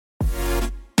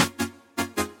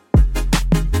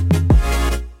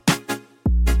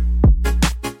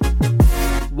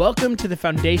Welcome to the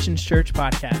Foundations Church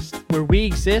podcast, where we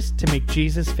exist to make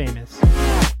Jesus famous.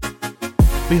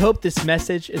 We hope this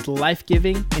message is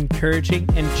life-giving, encouraging,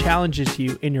 and challenges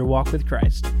you in your walk with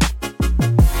Christ.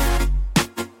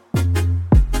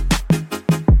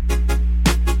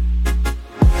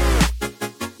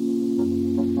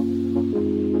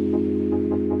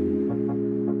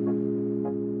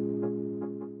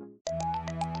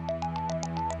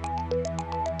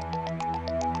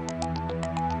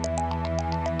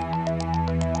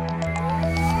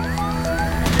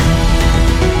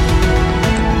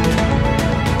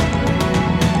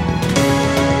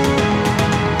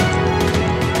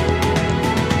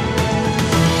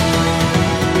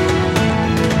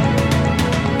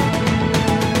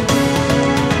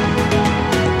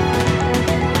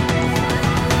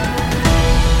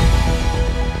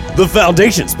 The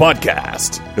Foundations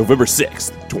Podcast, November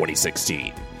 6th,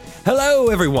 2016. Hello,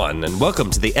 everyone, and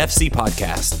welcome to the FC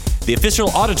Podcast, the official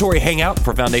auditory hangout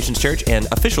for Foundations Church and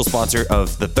official sponsor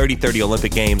of the 3030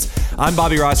 Olympic Games. I'm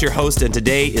Bobby Ross, your host, and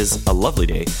today is a lovely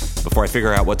day. Before I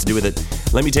figure out what to do with it,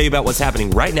 let me tell you about what's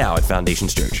happening right now at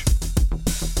Foundations Church.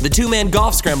 The two-man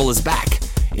golf scramble is back.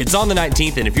 It's on the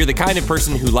 19th, and if you're the kind of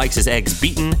person who likes his eggs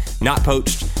beaten, not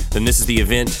poached, then this is the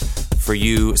event for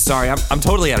you. Sorry, I'm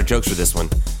totally out of jokes for this one.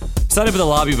 Sign up in the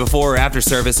lobby before or after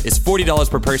service. It's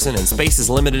 $40 per person, and space is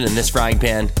limited in this frying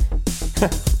pan.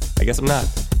 I guess I'm not.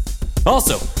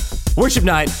 Also, worship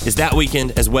night is that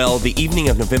weekend as well, the evening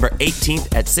of November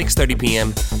 18th at 6:30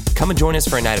 p.m. Come and join us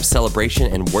for a night of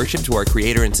celebration and worship to our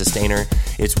Creator and Sustainer.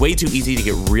 It's way too easy to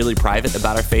get really private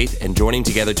about our faith, and joining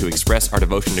together to express our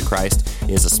devotion to Christ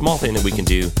is a small thing that we can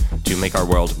do to make our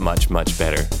world much, much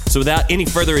better. So without any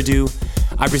further ado,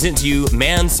 I present to you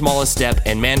man's smallest step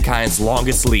and mankind's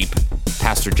longest leap,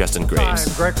 Pastor Justin Graves.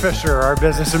 I'm Greg Fisher, our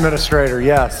business administrator,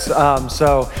 yes.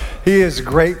 So he is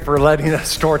great for letting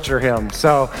us torture him.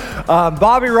 So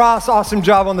Bobby Ross, awesome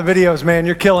job on the videos, man.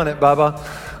 You're killing it,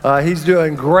 Bubba. He's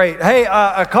doing great. Hey,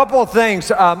 a couple of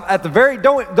things. At the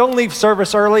don't leave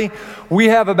service early. We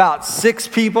have about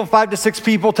 5 to 6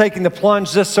 people taking the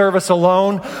plunge this service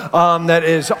alone. That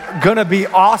is going to be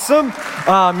awesome.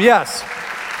 Yes.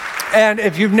 And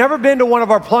if you've never been to one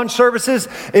of our plunge services,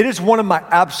 it is one of my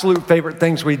absolute favorite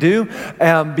things we do,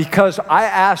 because I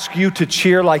ask you to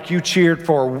cheer like you cheered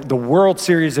for the World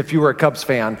Series if you were a Cubs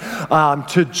fan,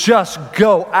 to just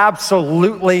go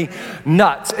absolutely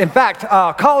nuts. In fact,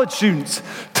 college students,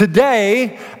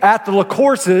 today at the La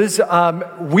Courses,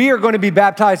 we are going to be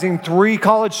baptizing 3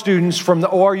 college students from the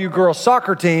ORU girls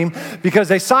soccer team because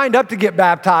they signed up to get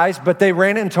baptized, but they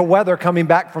ran into weather coming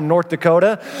back from North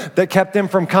Dakota that kept them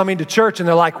from coming to church, and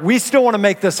they're like, we still want to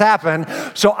make this happen,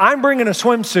 so I'm bringing a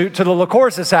swimsuit to the La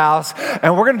Courses house,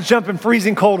 and we're going to jump in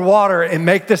freezing cold water and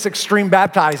make this extreme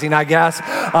baptizing, I guess,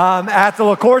 at the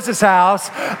La Courses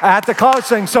house at the college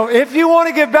thing. So if you want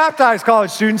to get baptized, college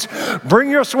students,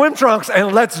 bring your swim trunks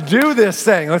and let's do this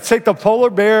thing. Let's take the polar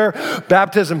bear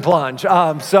baptism plunge.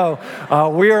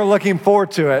 So we are looking forward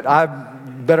to it. I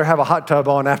better have a hot tub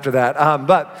on after that.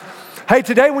 But hey,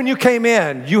 today when you came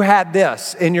in, you had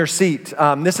this in your seat.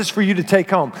 This is for you to take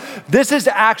home. This is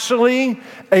actually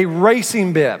a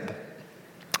racing bib.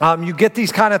 You get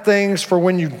these kind of things for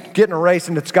when you get in a race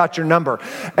and it's got your number.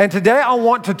 And today I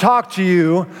want to talk to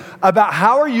you about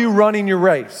how are you running your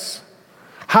race?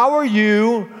 How are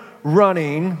you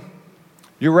running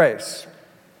your race?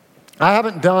 I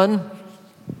haven't done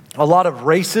a lot of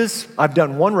races. I've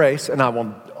done one race, and I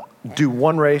will do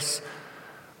one race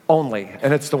only,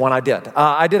 and it's the one I did.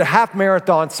 I did a half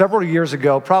marathon several years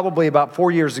ago, probably about 4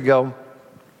 years ago,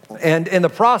 and in the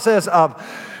process of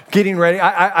getting ready,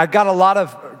 I got a lot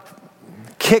of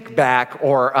kickback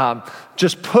or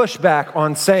just pushback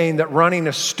on saying that running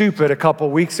is stupid a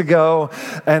couple weeks ago,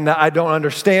 and that I don't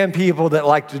understand people that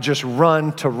like to just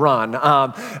run to run.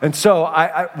 And so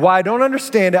while I don't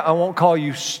understand it, I won't call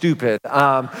you stupid.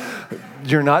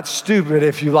 You're not stupid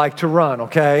if you like to run,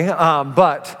 okay?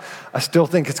 But I still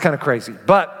think it's kind of crazy.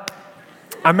 But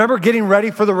I remember getting ready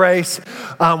for the race.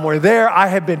 We're there. I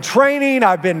had been training.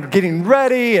 I've been getting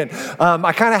ready, and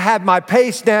I kind of had my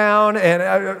pace down, and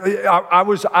I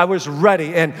was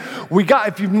ready. And we got.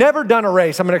 If you've never done a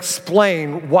race, I'm going to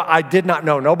explain what I did not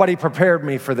know. Nobody prepared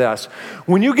me for this.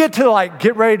 When you get to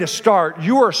get ready to start,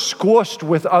 you are squished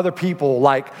with other people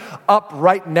up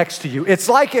right next to you. It's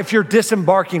like if you're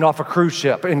disembarking off a cruise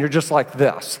ship and you're just like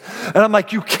this. And I'm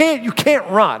like, you can't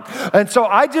run. And so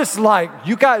I just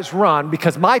you guys run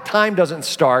because my time doesn't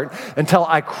start until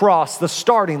I cross the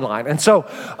starting line. And so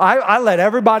I let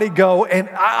everybody go, and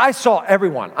I saw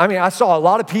everyone. I mean, I saw a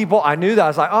lot of people. I knew that. I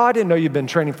was like, I didn't know you've been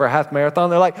training for a half marathon.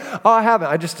 They're like, I haven't.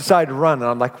 I just decided to run. And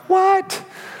I'm like, what?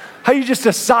 How you just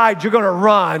decide you're going to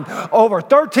run over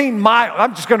 13 miles.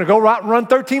 I'm just going to go out and run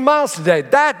 13 miles today.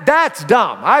 That's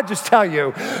dumb. I just tell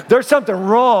you, there's something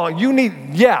wrong.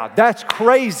 That's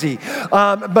crazy.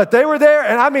 But they were there,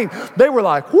 and I mean, they were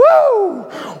like, woo,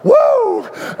 woo.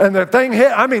 And the thing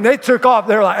hit, I mean, they took off.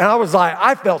 They were like, and I was like,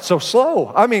 I felt so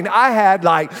slow. I mean, I had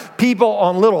like people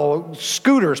on little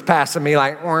scooters passing me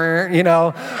like, you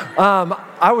know.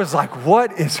 I was like,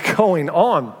 what is going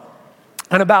on?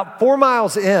 And about 4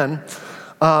 miles in,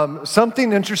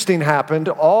 something interesting happened.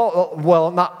 Not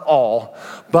all,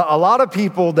 but a lot of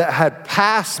people that had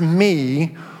passed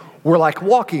me were like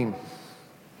walking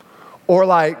or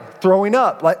like throwing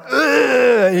up, like,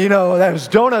 you know, those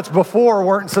donuts before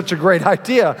weren't such a great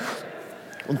idea.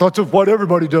 That's what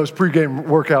everybody does pregame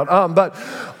workout.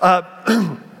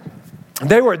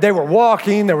 They were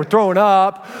walking, they were throwing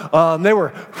up, they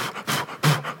were,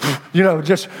 you know,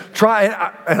 just trying,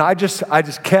 and I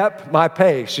just kept my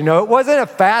pace. You know, it wasn't a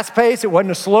fast pace, it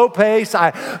wasn't a slow pace.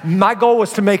 My goal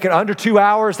was to make it under 2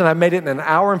 hours, and I made it in 1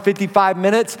 hour and 55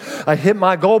 minutes. I hit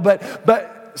my goal,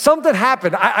 but something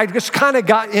happened. I just kind of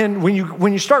got in,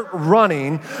 when you start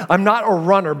running, I'm not a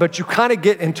runner, but you kind of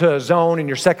get into a zone in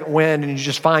your second wind and you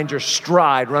just find your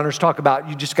stride. Runners talk about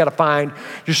you just got to find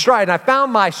your stride. And I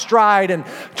found my stride, and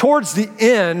towards the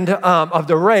end of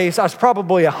the race, I was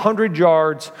probably 100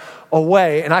 yards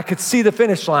away, and I could see the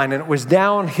finish line, and it was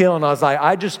downhill, and I was like,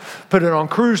 I just put it on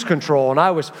cruise control, and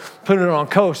I was putting it on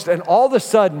coast, and all of a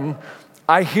sudden,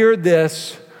 I hear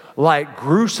this like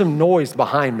gruesome noise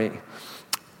behind me.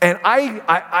 And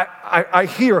I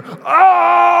hear,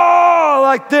 oh,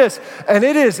 like this. And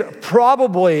it is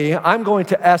probably, I'm going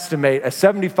to estimate, a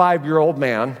 75-year-old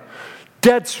man,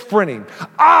 dead sprinting,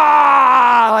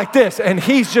 like this. And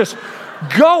he's just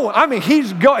going. I mean,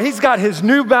 he's got his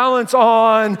New Balance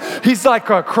on. He's like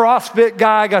a CrossFit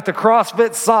guy, got the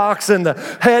CrossFit socks and the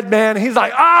headband. He's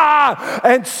like,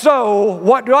 And so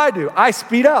what do? I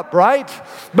speed up, right?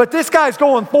 But this guy's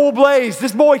going full blaze.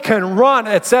 This boy can run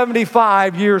at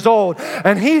 75 years old.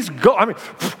 And he's you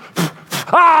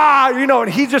know,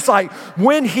 and he just like,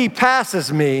 when he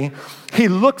passes me, he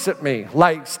looks at me,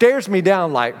 like stares me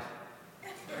down like,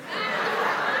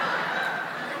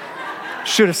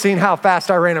 should have seen how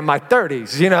fast I ran in my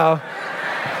 30s, you know.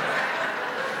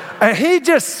 And he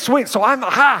just swings. So I'm,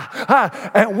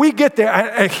 and we get there,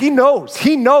 and he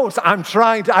knows I'm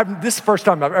trying to, this is the first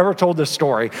time I've ever told this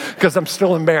story because I'm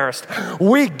still embarrassed.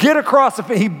 We get across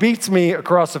he beats me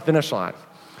across the finish line.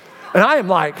 And I am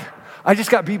like, I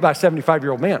just got beat by a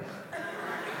 75-year-old man.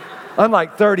 I'm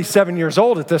like 37 years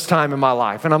old at this time in my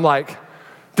life. And I'm like,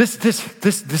 this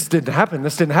didn't happen.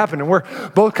 This didn't happen. And we're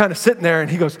both kind of sitting there, and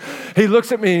he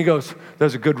looks at me and he goes, that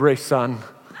was a good race, son.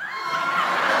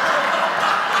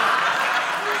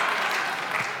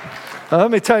 Let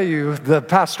me tell you the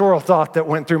pastoral thought that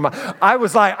went through I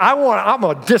was like, I'm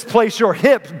going to displace your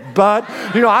hip, bud.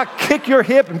 You know, I kick your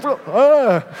hip and,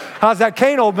 how's that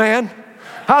cane, old man?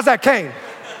 How's that cane?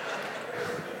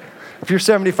 If you're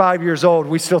 75 years old,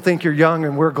 we still think you're young,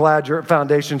 and we're glad you're at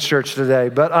Foundations Church today.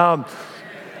 But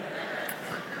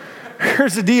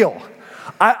here's the deal.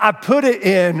 I put it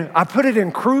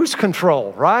in cruise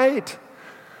control, right?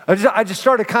 I just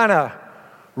started kind of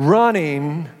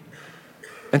running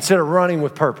instead of running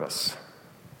with purpose.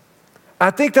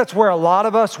 I think that's where a lot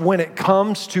of us, when it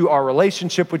comes to our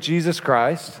relationship with Jesus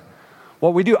Christ,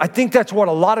 what we do, I think that's what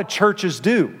a lot of churches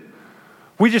do.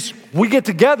 We get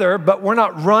together, but we're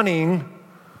not running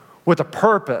with a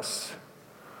purpose.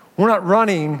 We're not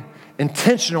running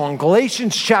intentional. In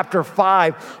Galatians chapter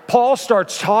 5, Paul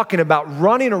starts talking about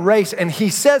running a race, and he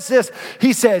says this.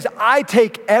 He says, I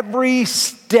take every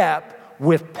step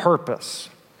with purpose.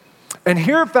 And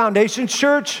here at Foundation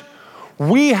Church,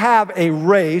 we have a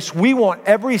race we want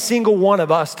every single one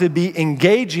of us to be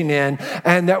engaging in,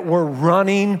 and that we're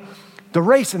running the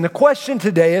race. And the question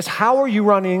today is, how are you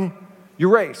running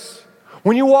your race?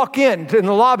 When you walk in the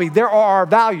lobby, there are our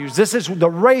values. This is the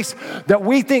race that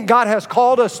we think God has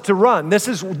called us to run. This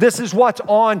is what's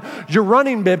on your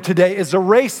running bib today, is a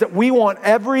race that we want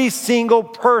every single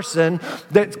person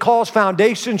that calls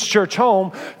Foundations Church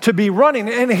home to be running.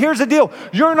 And here's the deal.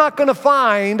 You're not going to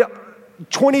find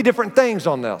 20 different things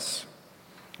on this.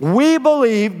 We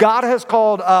believe God has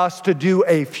called us to do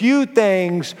a few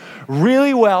things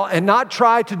really well and not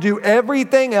try to do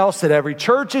everything else that every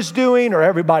church is doing or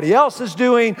everybody else is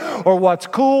doing or what's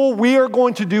cool. We are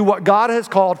going to do what God has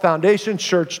called Foundation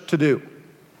Church to do.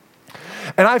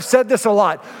 And I've said this a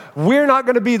lot. We're not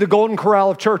going to be the Golden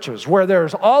Corral of churches where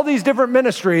there's all these different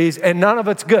ministries and none of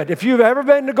it's good. If you've ever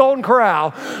been to Golden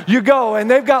Corral, you go and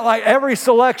they've got like every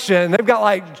selection. They've got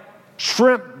like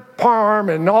shrimp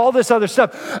parm and all this other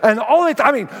stuff. And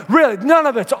really, none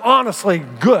of it's honestly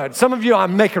good. Some of you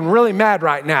I'm making really mad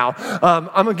right now.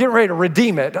 I'm getting ready to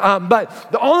redeem it.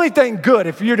 But the only thing good,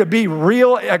 if you're to be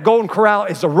real at Golden Corral,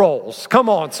 is the rolls. Come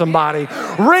on, somebody.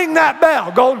 Ring that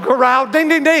bell, Golden Corral. Ding,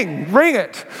 ding, ding. Ring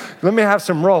it. Let me have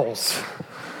some rolls.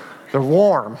 They're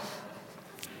warm.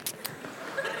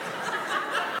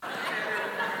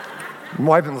 I'm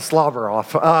wiping the slobber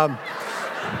off.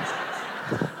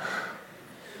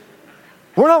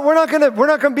 We're not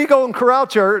gonna be Golden Corral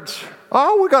Church.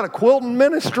 Oh, we got a quilting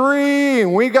ministry,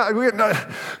 and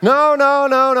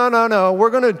no.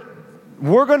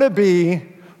 We're gonna be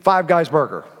Five Guys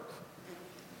Burger.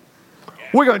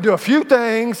 We're gonna do a few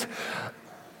things,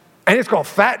 and it's gonna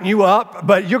fatten you up,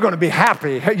 but you're gonna be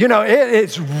happy. You know,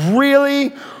 it's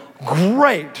really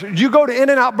great. You go to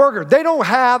In-N-Out Burger. They don't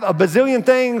have a bazillion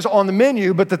things on the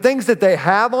menu, but the things that they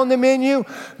have on the menu,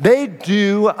 they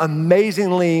do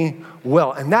amazingly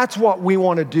well. And that's what we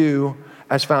want to do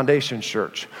as Foundation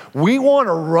Church. We want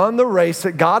to run the race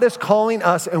that God is calling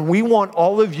us, and we want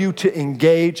all of you to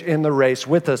engage in the race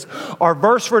with us. Our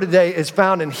verse for today is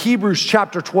found in Hebrews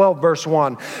chapter 12, verse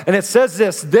 1. And it says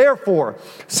this, therefore,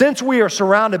 since we are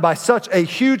surrounded by such a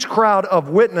huge crowd of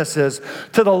witnesses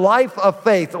to the life of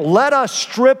faith, let us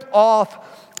strip off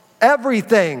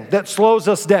everything that slows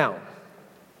us down.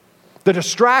 The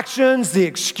distractions, the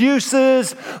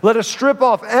excuses, let us strip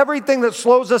off everything that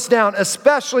slows us down,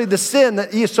 especially the sin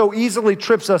that so easily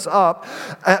trips us up,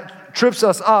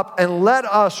 and let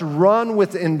us run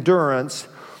with endurance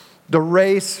the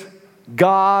race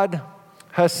God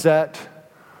has set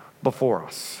before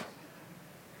us.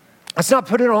 Let's not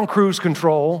put it on cruise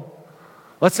control.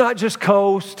 Let's not just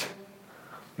coast.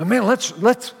 But man,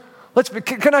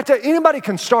 can I tell you, anybody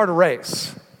can start a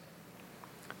race.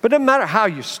 But it doesn't matter how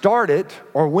you start it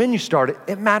or when you start it.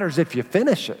 It matters if you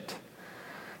finish it.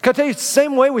 Can I tell you, it's the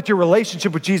same way with your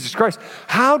relationship with Jesus Christ.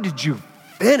 How did you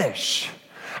finish?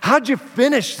 How'd you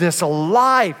finish this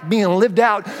life being lived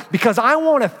out? Because I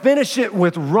want to finish it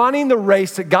with running the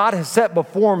race that God has set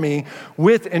before me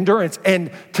with endurance.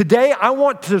 And today I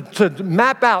want to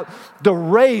map out the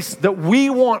race that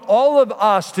we want all of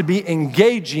us to be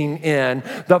engaging in,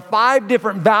 the 5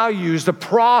 different values, the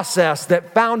process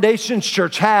that Foundation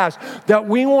Church has that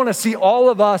we want to see all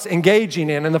of us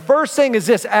engaging in. And the first thing is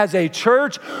this: as a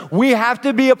church, we have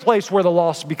to be a place where the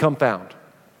lost become found.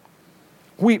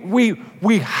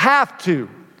 We have to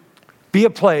be a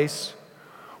place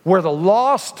where the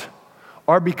lost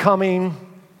are becoming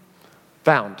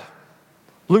found.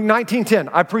 Luke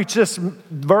 19:10, I preach this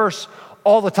verse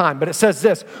all the time, but it says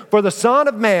this: for the Son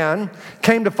of Man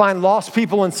came to find lost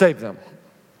people and save them.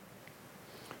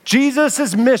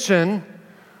 Jesus' mission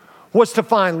was to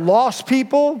find lost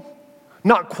people,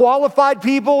 not qualified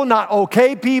people, not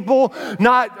okay people,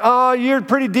 not, you're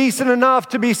pretty decent enough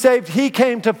to be saved. He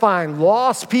came to find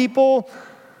lost people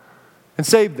and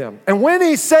save them. And when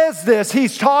he says this,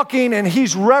 he's talking and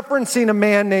he's referencing a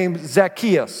man named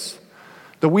Zacchaeus.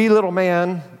 The wee little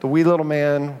man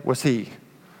was he.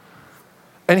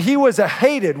 And he was a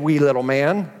hated wee little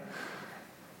man.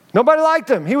 Nobody liked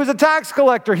him. He was a tax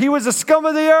collector. He was the scum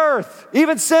of the earth.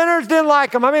 Even sinners didn't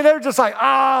like him. I mean, they were just like,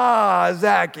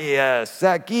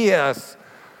 Zacchaeus.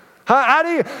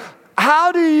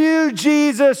 How do you,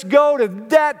 Jesus, go to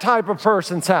that type of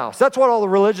person's house? That's what all the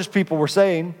religious people were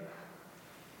saying.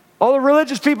 All the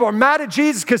religious people are mad at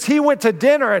Jesus because he went to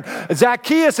dinner, and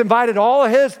Zacchaeus invited all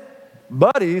of his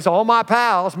buddies, all my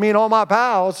pals, me and all my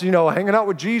pals, hanging out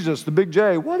with Jesus, the big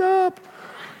J. What up?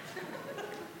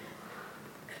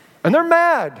 And they're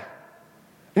mad.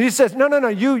 And he says, no,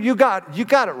 you got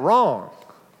it wrong.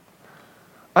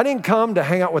 I didn't come to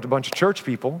hang out with a bunch of church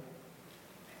people.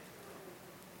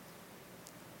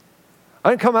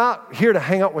 I didn't come out here to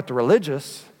hang out with the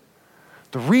religious.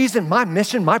 The reason, my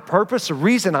mission, my purpose, the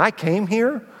reason I came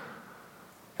here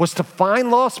was to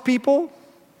find lost people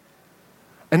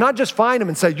and not just find them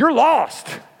and say, you're lost,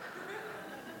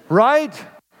 right?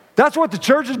 That's what the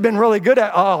church has been really good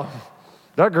at. Oh,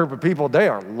 that group of people, they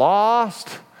are lost.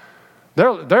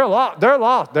 They're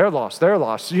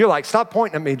lost. You're like, stop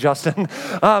pointing at me, Justin.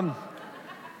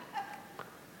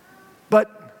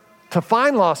 But to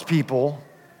find lost people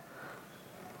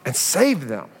and save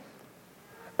them.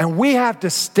 And we have to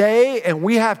stay and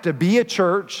we have to be a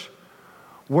church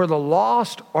where the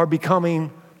lost are becoming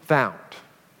found.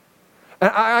 And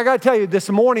I got to tell you, this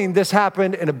morning, this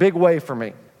happened in a big way for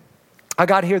me. I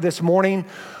got here this morning,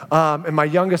 and my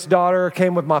youngest daughter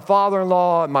came with my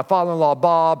father-in-law, and my father-in-law,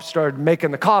 Bob, started making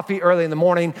the coffee early in the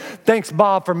morning. Thanks,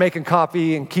 Bob, for making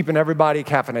coffee and keeping everybody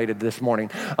caffeinated this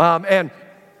morning. And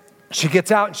She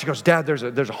gets out and she goes, Dad, there's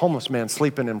a homeless man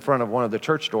sleeping in front of one of the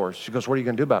church doors. She goes, what are you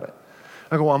going to do about it?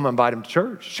 I go, well, I'm going to invite him to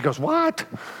church. She goes, what?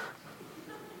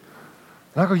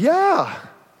 And I go, yeah,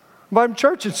 invite him to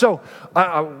church. And so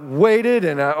I waited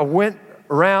and I went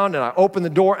around and I opened the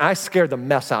door and I scared the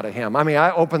mess out of him. I mean,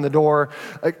 I opened the door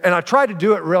and I tried to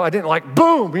do it real. I didn't like,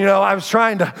 boom, I was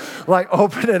trying to like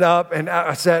open it up and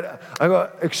I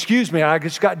go, excuse me. I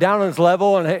just got down on his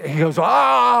level and he goes, and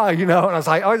I was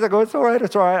like, it's all right,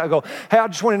 it's all right. I go, hey, I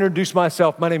just want to introduce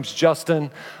myself. My name's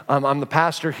Justin. I'm the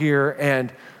pastor here.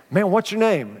 And man, what's your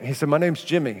name? He said, my name's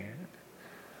Jimmy.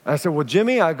 I said, well,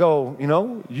 Jimmy, I go,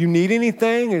 you need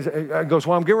anything? I goes,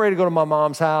 well, I'm getting ready to go to my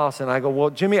mom's house. And I go, well,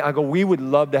 Jimmy, we would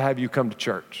love to have you come to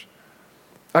church.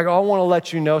 I go, I want to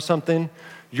let you know something.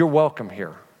 You're welcome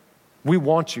here. We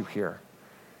want you here.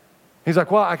 He's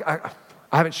like, well, I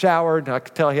haven't showered. I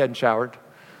could tell he hadn't showered.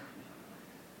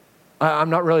 I'm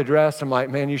not really dressed. I'm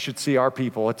like, man, you should see our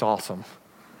people. It's awesome.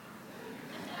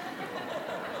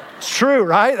 It's true,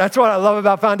 right? That's what I love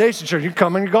about Foundation Church. You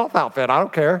come in your golf outfit. I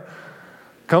don't care.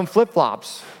 Come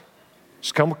flip-flops.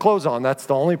 Just come with clothes on. That's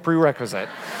the only prerequisite.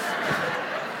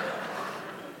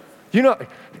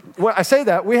 When I say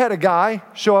that, we had a guy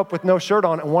show up with no shirt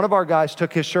on, and one of our guys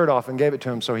took his shirt off and gave it to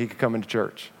him so he could come into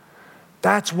church.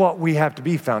 That's what we have to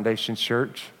be, Foundation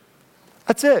Church.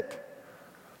 That's it.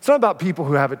 It's not about people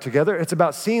who have it together. It's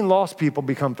about seeing lost people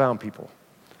become found people.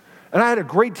 And I had a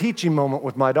great teaching moment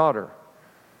with my daughter.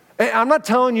 And I'm not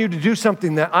telling you to do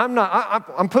something that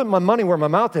I'm putting my money where my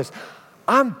mouth is.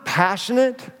 I'm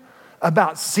passionate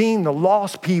about seeing the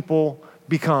lost people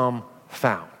become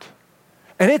found.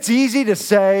 And it's easy to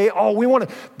say, we want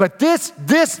to, but this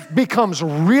becomes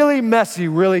really messy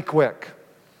really quick.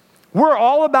 We're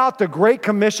all about the Great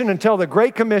Commission until the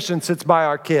Great Commission sits by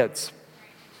our kids.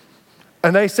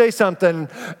 And they say something,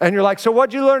 and you're like, so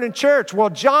what'd you learn in church?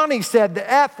 Well, Johnny said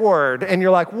the F word. And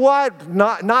you're like, what?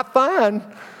 Not fun.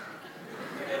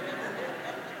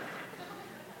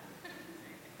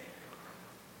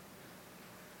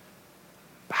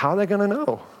 How are they going to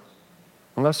know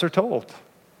unless they're told?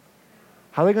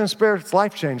 How are they going to experience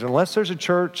life change unless there's a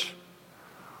church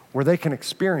where they can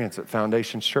experience it,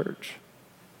 Foundation Church?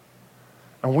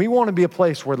 And we want to be a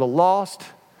place where the lost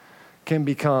can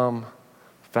become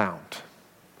found,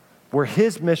 where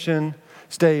his mission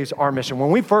stays our mission.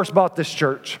 When we first bought this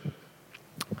church,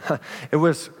 it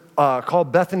was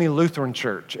called Bethany Lutheran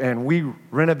Church, and we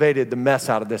renovated the mess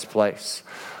out of this place.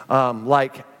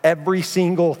 Like every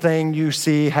single thing you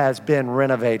see has been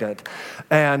renovated.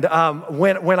 And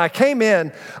when I came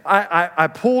in, I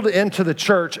pulled into the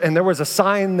church and there was a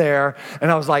sign there and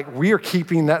I was like, we are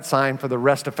keeping that sign for the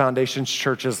rest of Foundation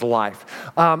Church's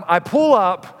life. I pull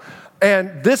up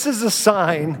and this is a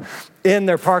sign in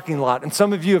their parking lot. And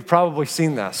some of you have probably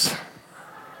seen this.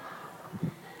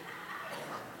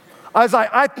 I was like,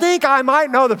 I think I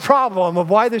might know the problem of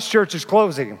why this church is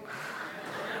closing.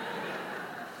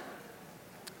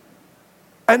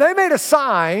 And they made a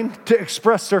sign to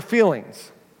express their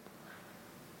feelings.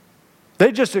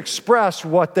 They just expressed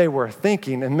what they were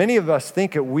thinking. And many of us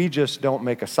think it, we just don't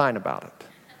make a sign about it.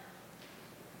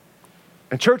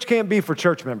 And church can't be for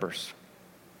church members.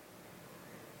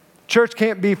 Church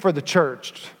can't be for the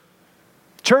church.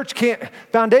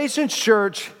 Foundation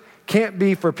Church can't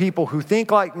be for people who think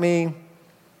like me,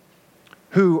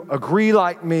 who agree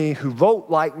like me, who vote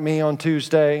like me on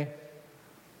Tuesday.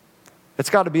 It's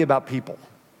got to be about people.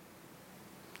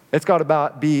 It's got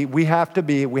to be, we have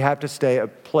to stay a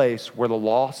place where the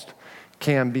lost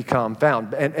can become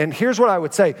found. And here's what I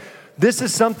would say. This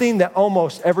is something that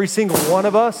almost every single one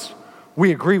of us,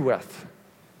 we agree with,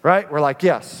 right? We're like,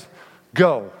 yes,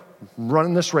 go,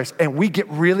 run this race. And we get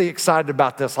really excited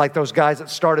about this, like those guys that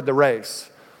started the race.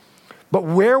 But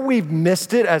where we've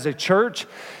missed it as a church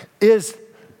is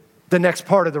the next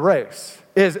part of the race.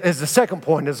 Is the second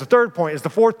point, is the third point, is the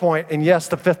fourth point, and yes,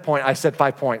 the fifth point. I said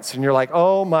 5 points. And you're like,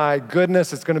 oh my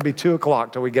goodness, it's going to be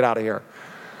 2:00 till we get out of here.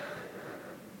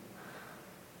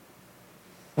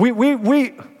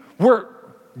 We're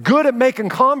good at making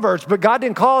converts, but God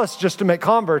didn't call us just to make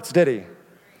converts, did he?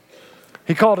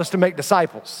 He called us to make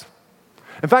disciples.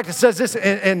 In fact, it says this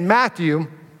in Matthew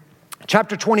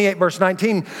chapter 28, verse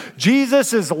 19,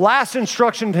 Jesus' last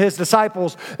instruction to his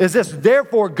disciples is this: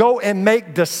 therefore go and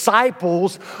make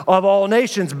disciples of all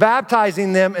nations,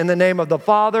 baptizing them in the name of the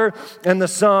Father and the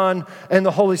Son and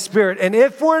the Holy Spirit. And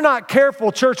if we're not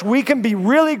careful, church, we can be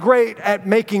really great at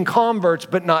making converts,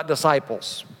 but not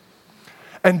disciples.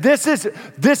 And this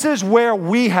is where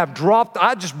we have dropped,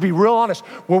 I'll just be real honest,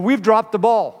 where we've dropped the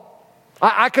ball.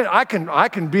 I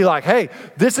can be like, hey,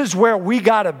 this is where we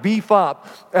got to beef up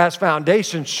as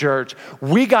Foundations Church.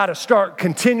 We got to start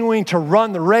continuing to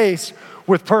run the race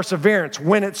with perseverance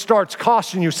when it starts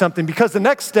costing you something. Because the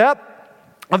next step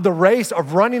of the race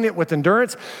of running it with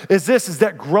endurance is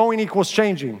that growing equals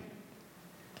changing.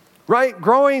 Right?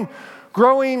 Growing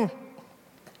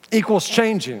equals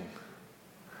changing.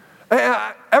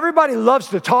 Everybody loves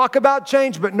to talk about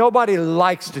change, but nobody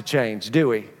likes to change, do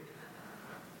we?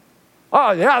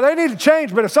 Oh, yeah, they need to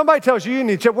change, but if somebody tells you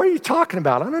need to change, what are you talking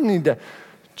about? I don't need to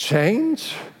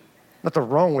change. Nothing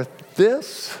wrong with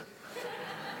this.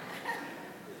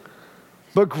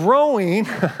 But growing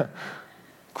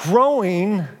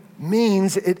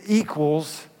means it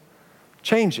equals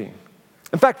changing.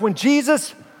 In fact, when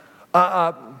Jesus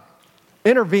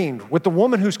intervened with the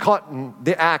woman who's caught in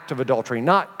the act of adultery,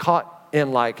 not caught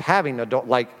in like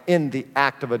in the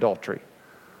act of adultery,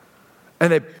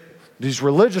 and these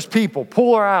religious people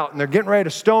pull her out and they're getting ready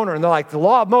to stone her. And they're like, the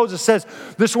law of Moses says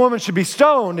this woman should be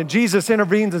stoned. And Jesus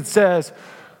intervenes and says,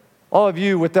 all of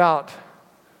you without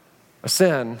a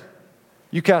sin,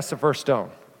 you cast the first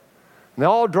stone. And they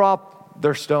all drop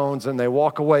their stones and they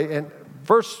walk away. And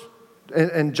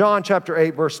in John chapter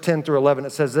 8, verse 10 through 11,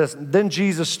 it says this. Then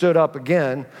Jesus stood up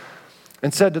again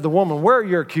and said to the woman, where are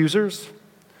your accusers?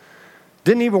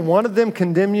 Didn't even one of them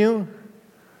condemn you?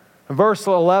 Verse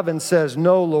 11 says,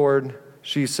 no, Lord,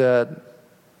 she said.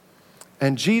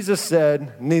 And Jesus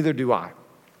said, neither do I.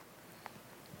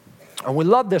 And we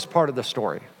love this part of the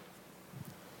story.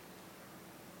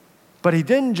 But he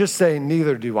didn't just say,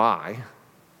 neither do I.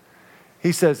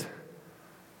 He says,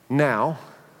 now,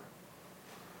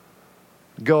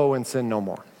 go and sin no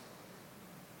more.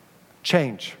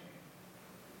 Change.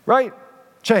 Right?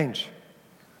 Change.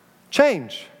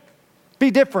 Change. Be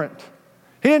different.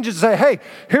 He didn't just say, hey,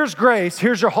 here's grace,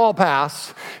 here's your hall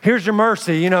pass, here's your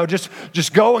mercy,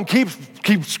 just go and keep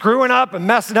screwing up and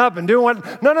messing up and doing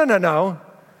what. No.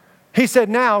 He said,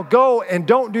 now go and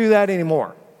don't do that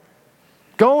anymore.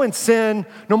 Go and sin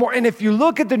no more. And if you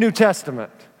look at the New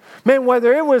Testament, man,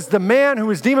 whether it was the man who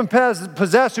was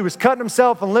demon-possessed, who was cutting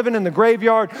himself and living in the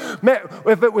graveyard, man,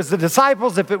 if it was the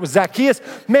disciples, if it was Zacchaeus,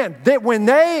 man, when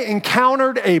they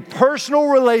encountered a personal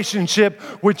relationship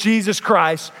with Jesus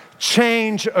Christ,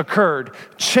 change occurred.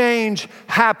 Change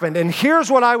happened. And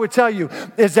here's what I would tell you,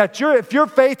 is that if your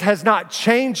faith has not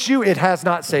changed you, it has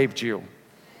not saved you.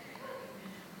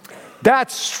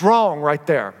 That's strong right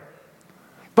there.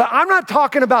 But I'm not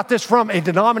talking about this from a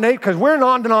denomination, because we're a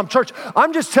non-denom church.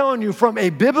 I'm just telling you from a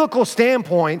biblical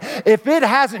standpoint, if it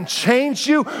hasn't changed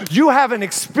you, you haven't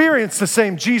experienced the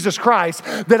same Jesus Christ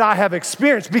that I have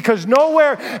experienced. Because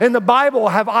nowhere in the Bible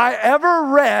have I ever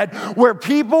read where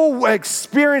people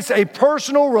experienced a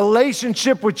personal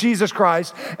relationship with Jesus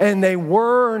Christ and they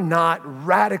were not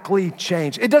radically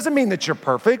changed. It doesn't mean that you're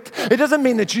perfect. It doesn't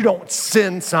mean that you don't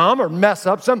sin some or mess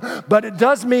up some, but it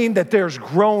does mean that there's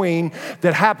growing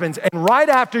that happens. And right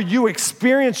after you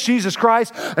experience Jesus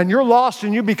Christ and you're lost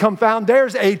and you become found,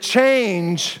 there's a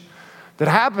change that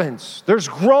happens. There's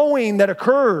growing that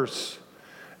occurs.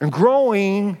 And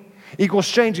growing equals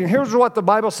changing. Here's what the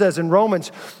Bible says in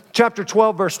Romans chapter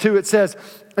 12, verse 2. It says,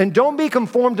 and don't be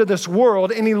conformed to this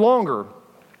world any longer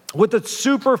with its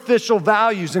superficial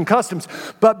values and customs,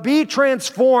 but be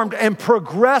transformed and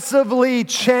progressively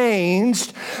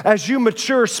changed as you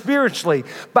mature spiritually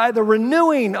by the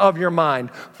renewing of your mind.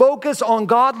 Focus on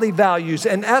godly values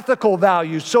and ethical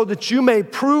values so that you may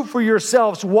prove for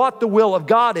yourselves what the will of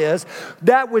God is,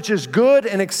 that which is good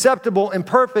and acceptable and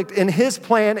perfect in His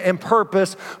plan and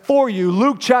purpose for you.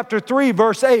 Luke chapter 3,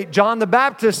 verse 8, John the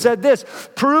Baptist said this,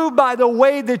 prove by the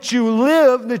way that you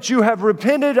live that you have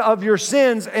repented of your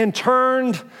sins and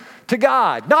turned to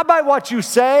God. Not by what you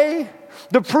say.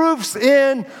 The proof's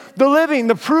in the living.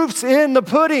 The proof's in the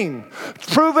pudding.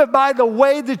 Prove it by the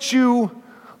way that you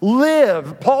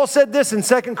live. Paul said this in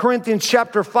 2 Corinthians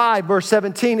chapter 5, verse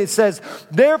 17. It says,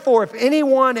 therefore, if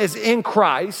anyone is in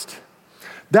Christ,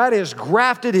 that is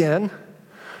grafted in,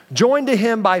 joined to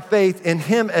Him by faith in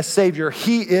Him as Savior,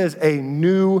 he is a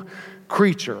new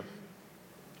creature,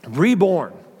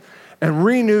 reborn and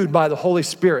renewed by the Holy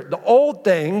Spirit. The old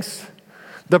things,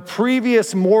 the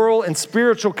previous moral and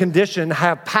spiritual condition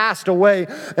have passed away,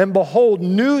 and behold,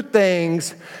 new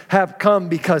things have come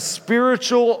because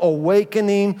spiritual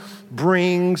awakening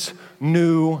brings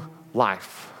new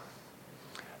life.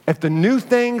 If the new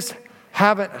things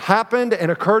haven't happened and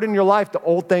occurred in your life, the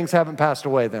old things haven't passed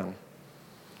away then.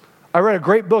 I read a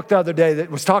great book the other day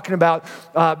that was talking about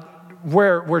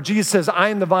where Jesus says, I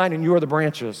am the vine and you are the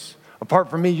branches.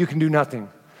 Apart from me, you can do nothing.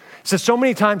 So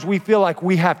many times we feel like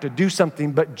we have to do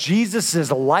something, but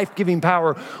Jesus' life-giving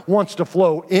power wants to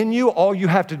flow in you. All you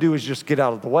have to do is just get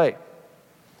out of the way.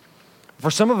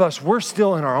 For some of us, we're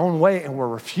still in our own way and we're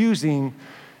refusing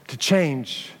to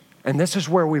change. And this is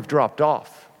where we've dropped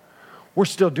off. We're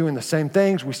still doing the same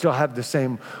things. We still have the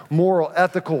same moral,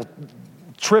 ethical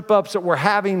trip-ups that we're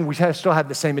having. We still have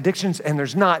the same addictions, and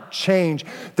there's not change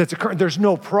that's occurring. There's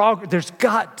no progress. There's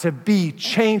got to be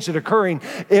change that's occurring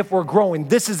if we're growing.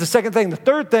 This is the second thing. The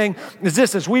third thing is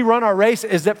this: as we run our race,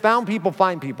 is that found people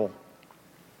find people.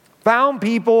 Found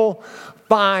people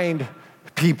find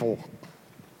people.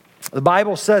 The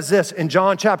Bible says this in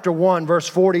John chapter 1, verse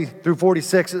 40 through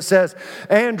 46. It says,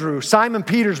 Andrew, Simon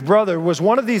Peter's brother, was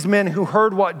one of these men who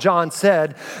heard what John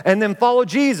said and then followed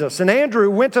Jesus. And Andrew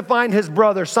went to find his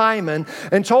brother Simon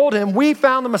and told him, we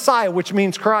found the Messiah, which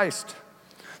means Christ.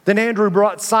 Then Andrew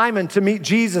brought Simon to meet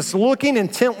Jesus. Looking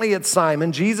intently at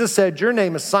Simon, Jesus said, your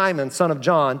name is Simon, son of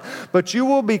John, but you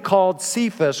will be called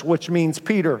Cephas, which means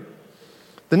Peter.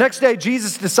 The next day,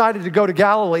 Jesus decided to go to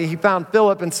Galilee. He found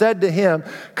Philip and said to him,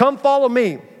 come follow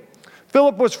me.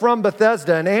 Philip was from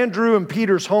Bethsaida and Andrew and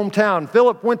Peter's hometown.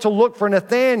 Philip went to look for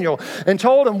Nathanael and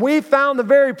told him, we found the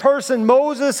very person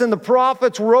Moses and the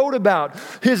prophets wrote about.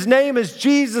 His name is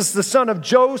Jesus, the son of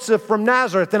Joseph from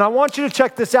Nazareth. And I want you to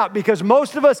check this out, because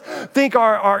most of us think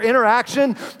our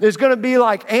interaction is going to be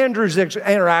like Andrew's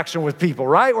interaction with people,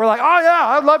 right? We're like, oh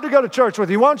yeah, I'd love to go to church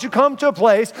with you. Why don't you come to a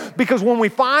place? Because when we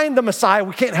find the Messiah,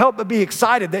 we can't help but be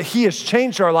excited that he has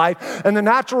changed our life. And the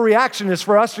natural reaction is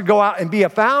for us to go out and be a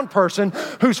found person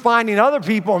who's finding other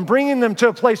people and bringing them to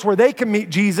a place where they can meet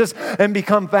Jesus and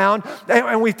become found.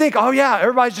 And we think, oh yeah,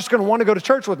 everybody's just going to want to go to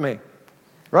church with me,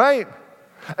 right?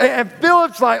 And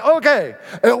Philip's like, okay,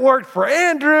 it worked for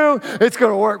Andrew, it's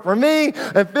going to work for me.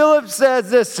 And Philip says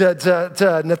this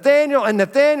to Nathanael, and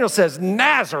Nathanael says,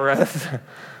 Nazareth.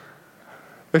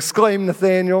 Exclaimed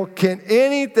Nathanael, can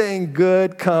anything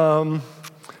good come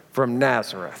from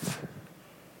Nazareth?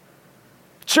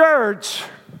 Church.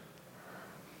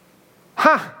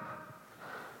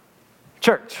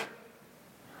 Church.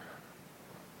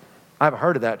 I haven't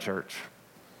heard of that church.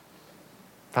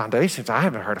 Foundations, I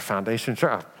haven't heard of Foundation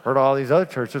Church. I've heard of all these other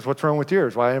churches. What's wrong with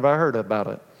yours? Why haven't I heard about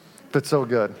it? It's so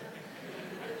good.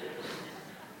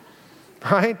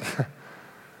 Right?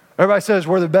 Everybody says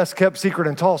we're the best kept secret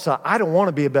in Tulsa. I don't want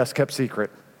to be a best kept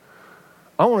secret.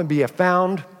 I want to be a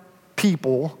found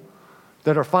people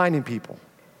that are finding people.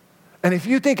 And if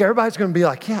you think everybody's going to be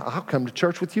like, yeah, I'll come to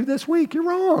church with you this week, you're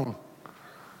wrong.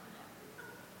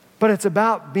 But it's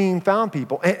about being found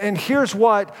people. And here's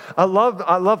what I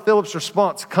love Philip's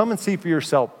response. Come and see for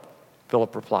yourself,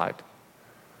 Philip replied.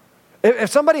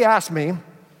 If somebody asked me,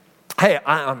 hey,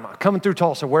 I'm coming through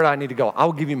Tulsa, where do I need to go? I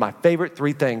will give you my favorite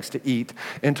 3 things to eat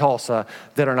in Tulsa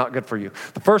that are not good for you.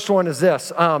 The first one is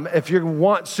this. If you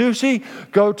want sushi,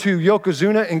 go to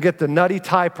Yokozuna and get the Nutty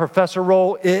Thai Professor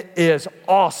Roll. It is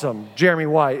awesome, Jeremy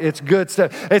White. It's good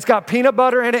stuff. It's got peanut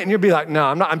butter in it, and you'll be like, no,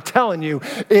 I'm not. I'm telling you,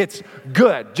 it's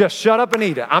good. Just shut up and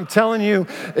eat it. I'm telling you,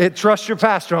 trust your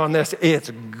pastor on this. It's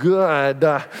good.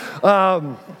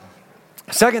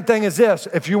 Second thing is this.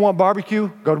 If you want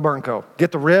barbecue, go to Burnco.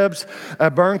 Get the ribs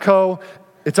at Burnco.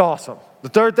 It's awesome. The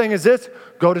third thing is this.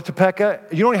 Go to Topeka.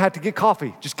 You don't even have to get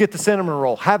coffee. Just get the cinnamon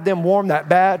roll. Have them warm that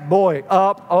bad boy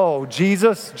up. Oh,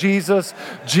 Jesus, Jesus,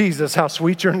 Jesus, how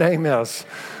sweet your name is.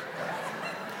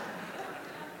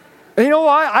 And you know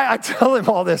why? I tell him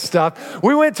all this stuff.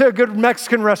 We went to a good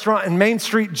Mexican restaurant in Main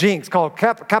Street, Jinx, called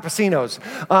Capasinos.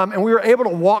 And we were able to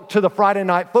walk to the Friday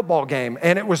night football game.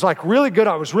 And it was like really good.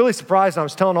 I was really surprised. And I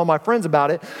was telling all my friends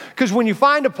about it. Because when you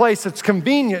find a place that's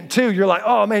convenient too, you're like,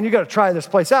 oh man, you got to try this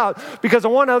place out. Because I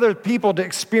want other people to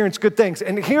experience good things.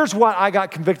 And here's what I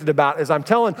got convicted about is I'm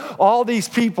telling all these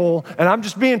people, and I'm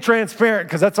just being transparent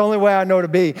because that's the only way I know to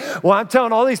be. Well, I'm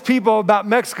telling all these people about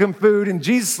Mexican food. And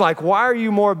Jesus is like, why are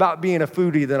you more about being a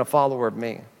foodie than a follower of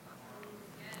me?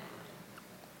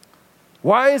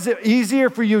 Why is it easier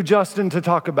for you, Justin, to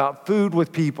talk about food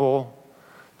with people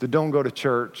that don't go to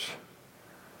church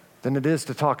than it is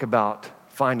to talk about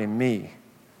finding me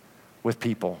with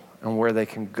people and where they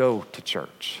can go to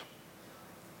church?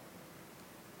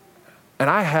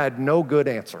 And I had no good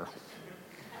answer.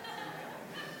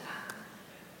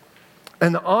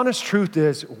 And the honest truth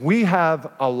is we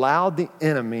have allowed the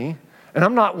enemy. And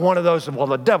I'm not one of those, well,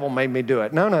 the devil made me do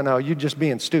it. No, you're just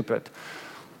being stupid.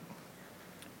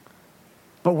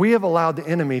 But we have allowed the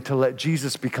enemy to let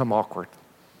Jesus become awkward.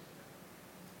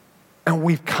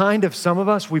 And some of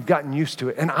us, we've gotten used to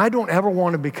it. And I don't ever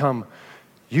want to become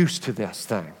used to this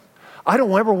thing. I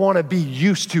don't ever want to be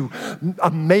used to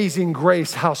Amazing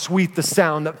Grace, how sweet the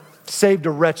sound that saved a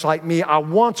wretch like me. I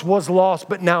once was lost,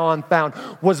 but now I'm found.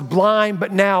 Was blind,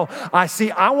 but now I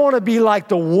see. I want to be like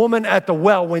the woman at the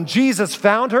well. When Jesus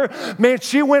found her, man,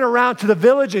 she went around to the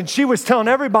village and she was telling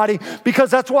everybody,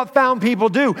 because that's what found people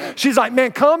do. She's like,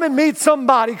 man, come and meet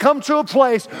somebody. Come to a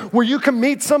place where you can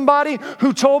meet somebody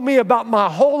who told me about my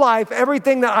whole life,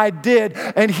 everything that I did,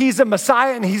 and he's a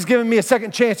Messiah and he's given me a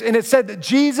second chance. And it said that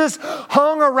Jesus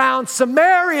hung around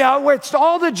Samaria, which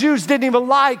all the Jews didn't even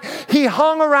like. He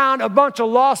hung around a bunch of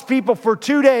lost people for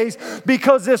 2 days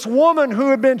because this woman who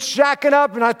had been shacking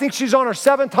up, and I think she's on her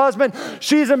 7th husband,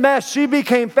 she's a mess. She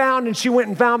became found and she went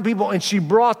and found people and she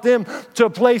brought them to a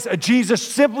place of Jesus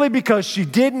simply because she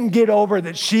didn't get over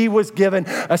that she was given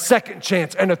a second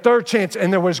chance and a third chance,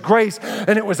 and there was grace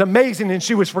and it was amazing and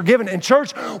she was forgiven. In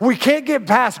church, we can't get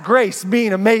past grace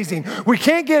being amazing. We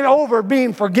can't get over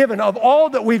being forgiven of all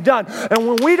that we've done. And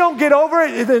when we don't get over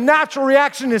it, the natural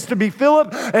reaction is to be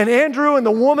Philip and Andrew and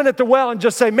the woman at the well and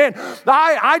just say, man,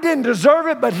 I didn't deserve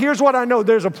it, but here's what I know.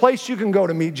 There's a place you can go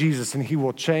to meet Jesus and he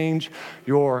will change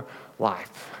your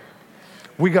life.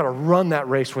 We got to run that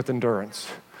race with endurance.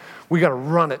 We got to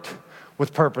run it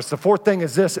with purpose. The fourth thing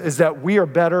is this, is that we are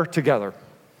better together.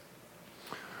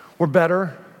 We're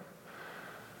better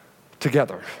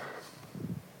together.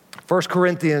 1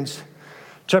 Corinthians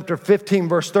chapter 15,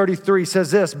 verse 33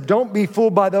 says this, don't be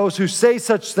fooled by those who say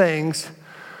such things,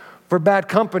 for bad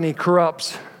company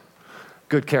corrupts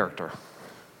good character.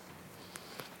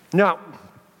 Now,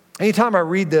 anytime I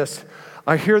read this,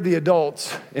 I hear the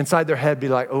adults inside their head be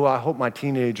like, oh, I hope my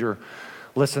teenager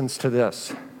listens to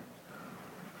this.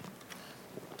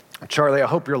 Charlie, I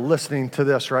hope you're listening to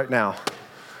this right now.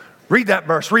 Read that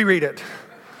verse, reread it.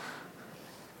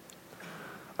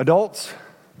 Adults,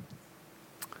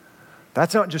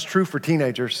 that's not just true for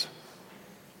teenagers.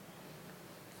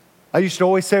 I used to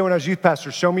always say when I was youth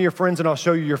pastor, show me your friends and I'll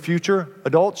show you your future.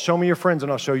 Adults, show me your friends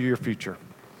and I'll show you your future.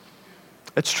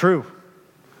 It's true.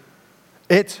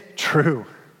 It's true.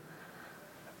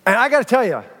 And I got to tell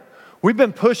you, we've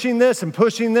been pushing this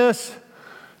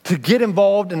to get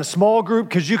involved in a small group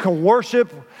because you can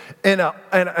worship in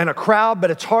a crowd, but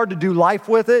it's hard to do life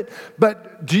with it.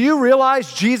 But do you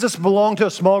realize Jesus belonged to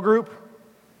a small group?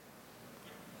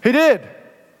 He did.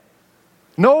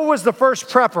 Noah was the first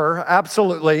prepper,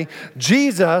 absolutely.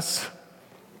 Jesus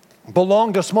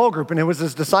belonged to a small group, and it was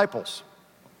his disciples.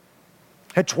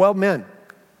 Had 12 men,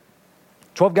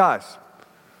 12 guys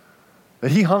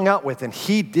that he hung out with and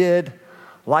he did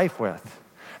life with.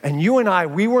 And you and I,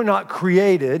 we were not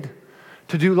created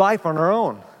to do life on our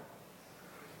own.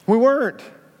 We weren't.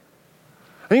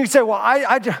 And you can say, well,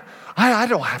 I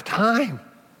don't have time.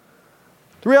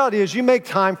 The reality is you make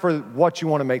time for what you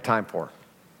want to make time for.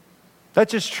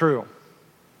 That's just true.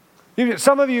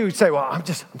 Some of you say, well, I'm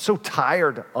so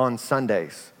tired on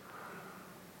Sundays.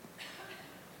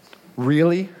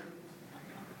 Really?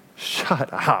 Shut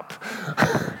up.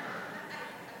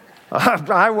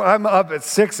 I'm up at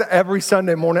 6 every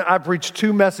Sunday morning. I preach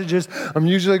 2 messages. I'm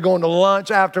usually going to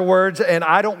lunch afterwards, and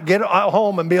I don't get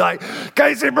home and be like,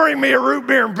 Casey, bring me a root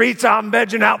beer and pizza. I'm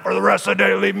vegging out for the rest of the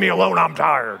day. Leave me alone. I'm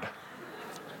tired.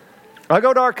 I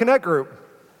go to our Connect group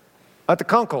at the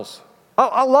Kunkel's.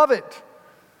 I love it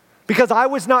because I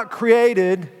was not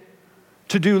created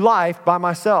to do life by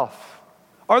myself.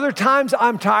 Are there times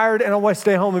I'm tired and I want to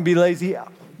stay home and be lazy?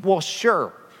 Well,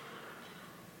 sure.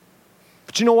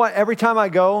 But you know what? Every time I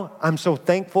go, I'm so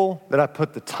thankful that I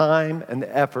put the time and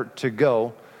the effort to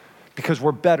go because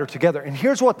we're better together. And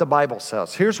here's what the Bible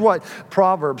says. Here's what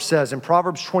Proverbs says in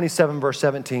Proverbs 27, verse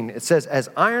 17. It says, as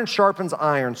iron sharpens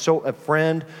iron, so a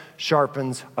friend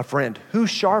sharpens a friend. Who's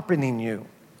sharpening you?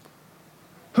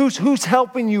 Who's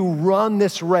helping you run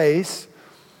this race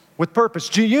with purpose?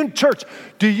 Church,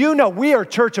 do you know we are a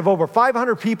church of over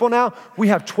 500 people now? We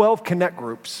have 12 Connect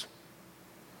groups.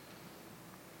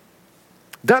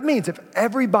 That means if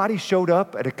everybody showed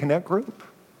up at a Connect group,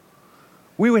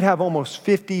 we would have almost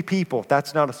 50 people.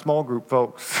 That's not a small group,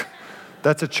 folks.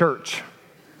 That's a church.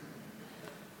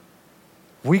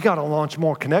 We got to launch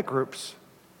more Connect groups.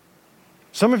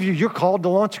 Some of you, you're called to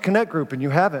launch a Connect group and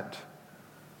you haven't.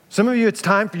 Some of you, it's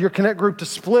time for your Connect group to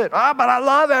split. But I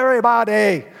love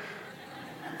everybody.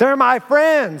 They're my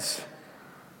friends.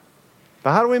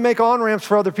 But how do we make on-ramps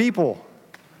for other people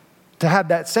to have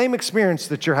that same experience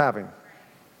that you're having?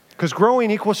 Because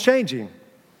growing equals changing,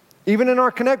 even in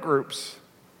our Connect groups.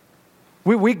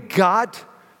 We got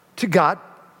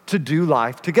to do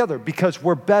life together because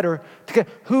we're better together.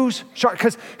 Who's sharp?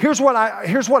 Because here's what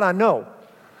I know.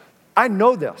 I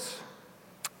know this.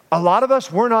 A lot of us,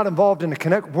 we're not involved in the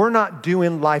Connect. We're not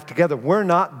doing life together. We're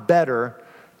not better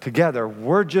together.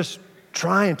 We're just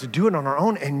trying to do it on our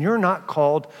own, and you're not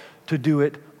called to do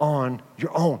it on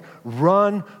your own.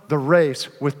 Run the race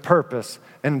with purpose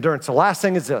and endurance. The last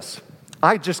thing is this.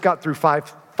 I just got through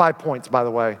five points, by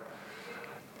the way.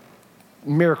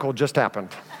 Miracle just happened.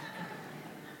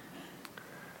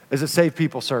 Is it save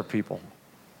people, serve people?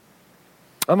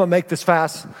 I'm going to make this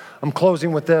fast. I'm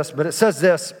closing with this, but it says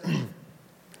this.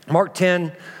 Mark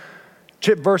 10,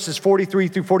 verses 43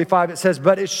 through 45, it says,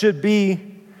 but it should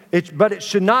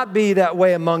not be that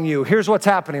way among you. Here's what's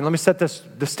happening. Let me set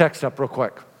this text up real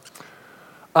quick.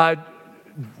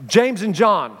 James and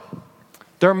John,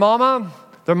 their mama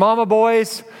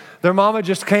boys, their mama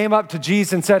just came up to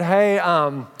Jesus and said, hey,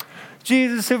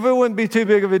 Jesus, if it wouldn't be too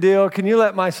big of a deal, can you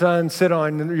let my son sit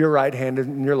on your right hand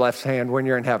and your left hand when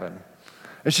you're in heaven?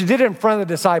 And she did it in front of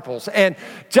the disciples. And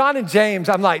John and James,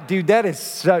 I'm like, dude, that is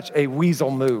such a weasel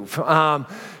move.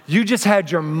 You just had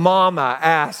your mama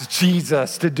ask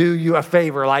Jesus to do you a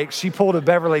favor. Like she pulled a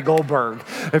Beverly Goldberg,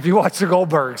 if you watch the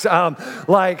Goldbergs.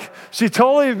 Like she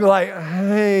told him like,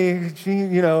 hey,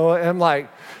 I'm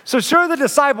like, so sure the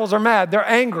disciples are mad, they're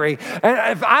angry.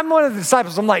 And if I'm one of the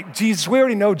disciples, I'm like, Jesus, we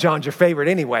already know John's your favorite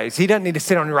anyways. He doesn't need to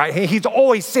sit on your right hand. He's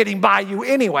always sitting by you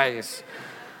anyways.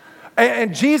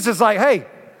 And Jesus is like, hey,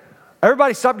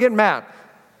 everybody stop getting mad.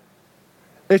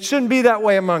 It shouldn't be that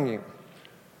way among you.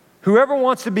 Whoever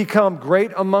wants to become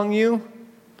great among you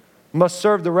must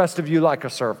serve the rest of you like a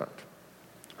servant.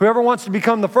 Whoever wants to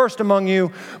become the first among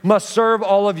you must serve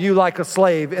all of you like a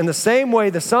slave. In the same way,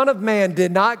 the Son of Man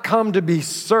did not come to be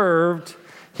served,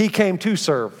 he came to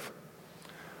serve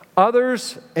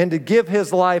others and to give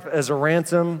his life as a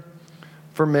ransom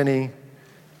for many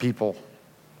people.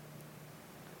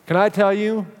 Can I tell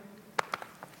you,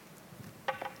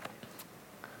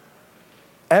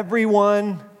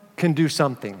 everyone can do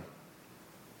something.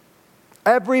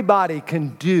 Everybody can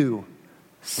do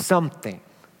something.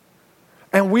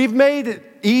 And we've made it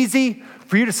easy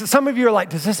for you to, some of you are like,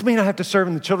 does this mean I have to serve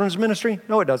in the children's ministry?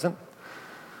 No, it doesn't.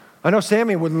 I know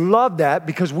Sammy would love that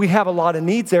because we have a lot of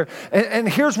needs there. And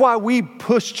here's why we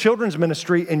push children's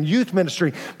ministry and youth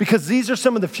ministry, because these are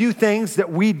some of the few things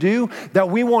that we do that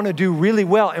we want to do really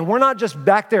well. And we're not just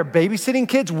back there babysitting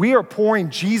kids. We are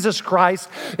pouring Jesus Christ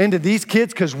into these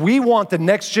kids because we want the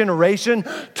next generation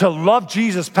to love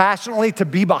Jesus passionately, to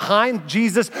be behind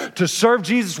Jesus, to serve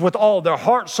Jesus with all their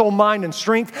heart, soul, mind, and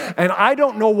strength. And I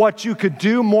don't know what you could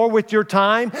do more with your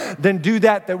time than do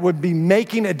that would be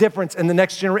making a difference in the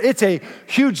next generation. It's a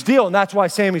huge deal, and that's why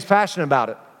Sammy's passionate about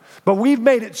it. But we've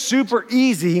made it super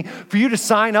easy for you to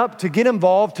sign up, to get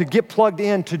involved, to get plugged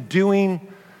in to doing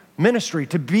ministry,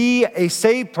 to be a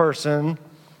saved person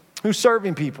who's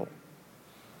serving people.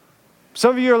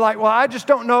 Some of you are like, well, I just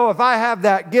don't know if I have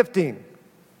that gifting.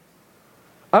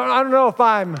 I don't know if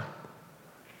I'm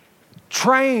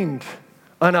trained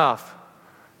enough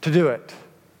to do it.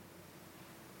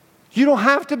 You don't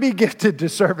have to be gifted to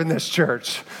serve in this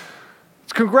church.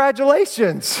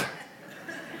 Congratulations.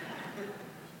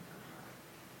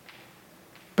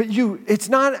 But it's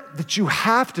not that you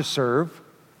have to serve,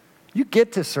 you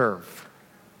get to serve.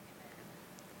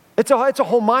 It's a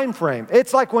whole mind frame.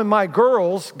 It's like when my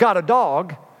girls got a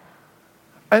dog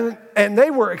and they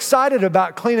were excited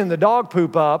about cleaning the dog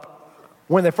poop up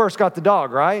when they first got the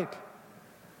dog, right?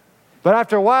 But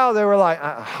after a while they were like,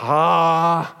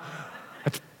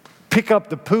 let's pick up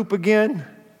the poop again.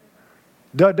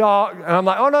 The dog, and I'm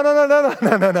like, oh,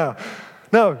 no.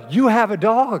 No, you have a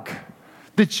dog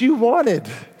that you wanted.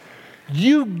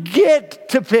 You get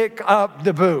to pick up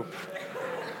the poop.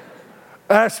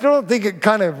 And I still don't think it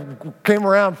kind of came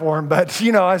around for him, but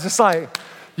I was just like,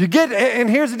 you get, and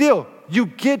here's the deal. You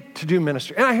get to do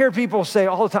ministry. And I hear people say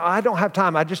all the time, I don't have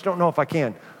time. I just don't know if I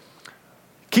can.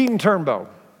 Keaton Turnbow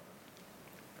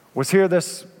was here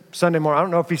this Sunday morning. I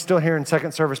don't know if he's still here in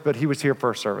second service, but he was here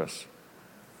first service.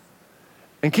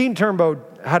 And Keaton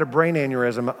Turnbow had a brain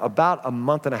aneurysm about a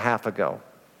month and a half ago.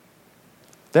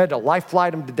 They had to life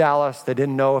flight him to Dallas. They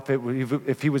didn't know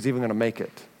if he was even going to make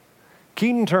it.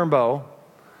 Keaton Turnbow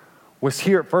was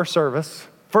here at first service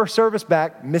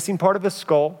back, missing part of his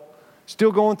skull,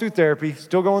 still going through therapy,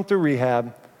 still going through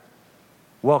rehab,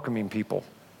 welcoming people,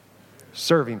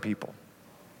 serving people.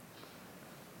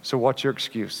 So what's your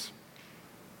excuse?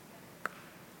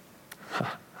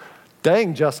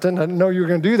 Dang, Justin, I didn't know you were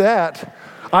going to do that.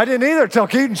 I didn't either until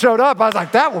Keaton showed up. I was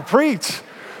like, that will preach.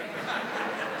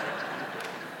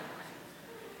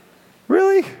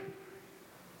 Really?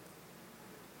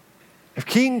 If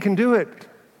Keaton can do it,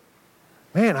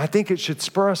 man, I think it should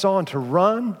spur us on to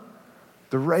run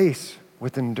the race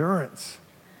with endurance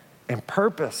and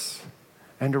purpose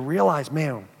and to realize,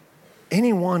 man,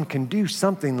 anyone can do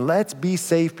something. Let's be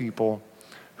saved people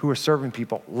who are serving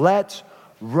people. Let's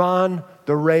run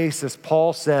the race, as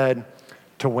Paul said,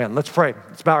 to win. Let's pray.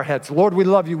 Let's bow our heads. Lord, we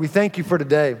love you. We thank you for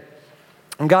today.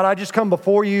 And God, I just come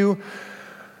before you.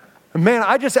 And man,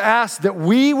 I just ask that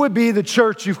we would be the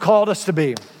church you've called us to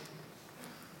be.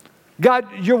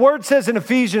 God, your word says in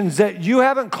Ephesians that you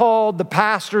haven't called the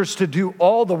pastors to do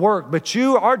all the work, but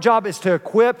our job is to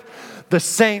equip the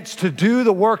saints to do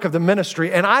the work of the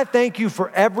ministry. And I thank you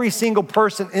for every single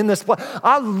person in this place.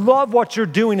 I love what you're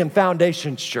doing in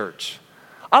Foundations Church.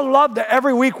 I love that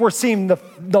every week we're seeing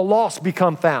the lost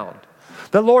become found.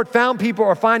 The Lord found people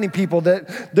are finding people,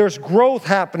 that there's growth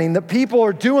happening, that people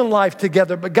are doing life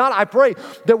together. But God, I pray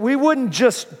that we wouldn't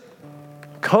just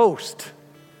coast,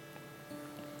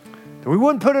 that we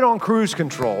wouldn't put it on cruise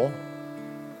control.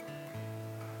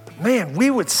 But man,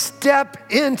 we would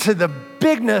step into the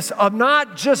bigness of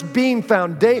not just being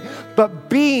Foundation, but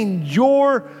being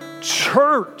your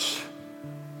church.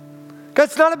 God,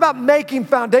 it's not about making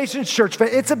Foundations Church,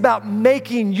 it's about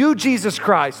making you, Jesus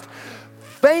Christ,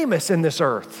 famous in this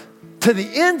earth to the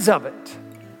ends of it.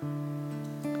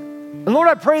 And Lord,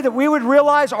 I pray that we would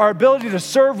realize our ability to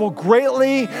serve will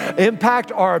greatly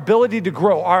impact our ability to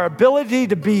grow, our ability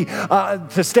to be,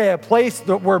 to stay a place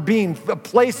that we're being a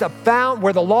place of found,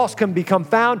 where the lost can become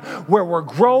found, where we're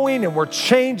growing and we're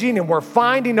changing and we're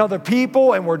finding other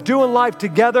people and we're doing life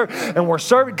together and we're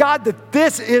serving. God, that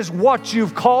this is what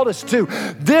you've called us to.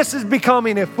 This is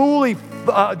becoming a fully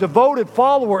devoted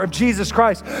follower of Jesus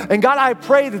Christ. And God, I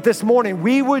pray that this morning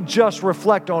we would just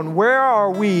reflect on where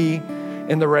are we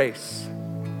in the race?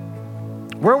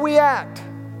 Where are we at?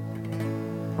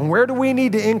 And where do we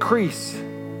need to increase?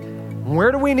 And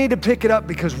where do we need to pick it up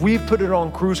because we've put it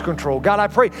on cruise control? God, I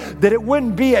pray that it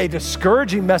wouldn't be a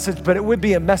discouraging message, but it would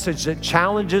be a message that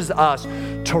challenges us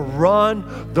to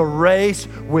run the race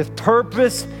with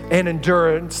purpose and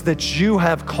endurance that you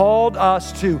have called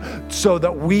us to, so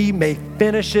that we may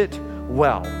finish it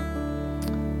well.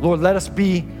 Lord, let us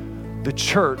be the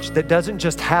church that doesn't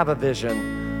just have a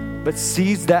vision, but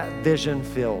sees that vision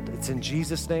filled. It's in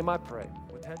Jesus' name I pray.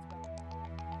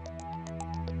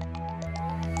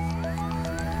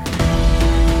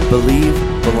 Believe,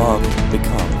 belong,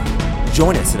 become.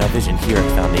 Join us in our vision here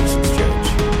at Foundations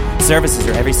Church. Services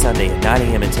are every Sunday at 9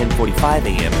 a.m. and 10:45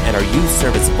 a.m., and our youth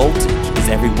service Voltage is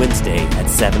every Wednesday at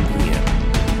 7 p.m.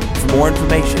 For more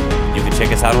information, you can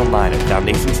check us out online at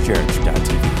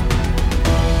foundationschurch.tv.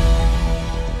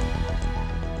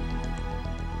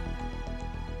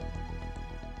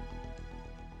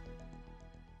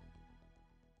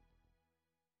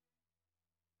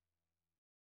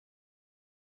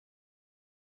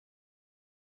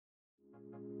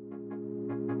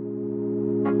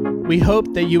 We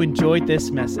hope that you enjoyed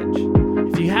this message.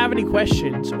 If you have any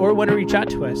questions or want to reach out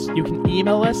to us, you can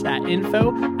email us at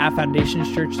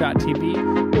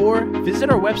info@foundationschurch.tv or visit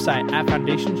our website at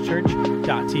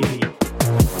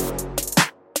foundationschurch.tv.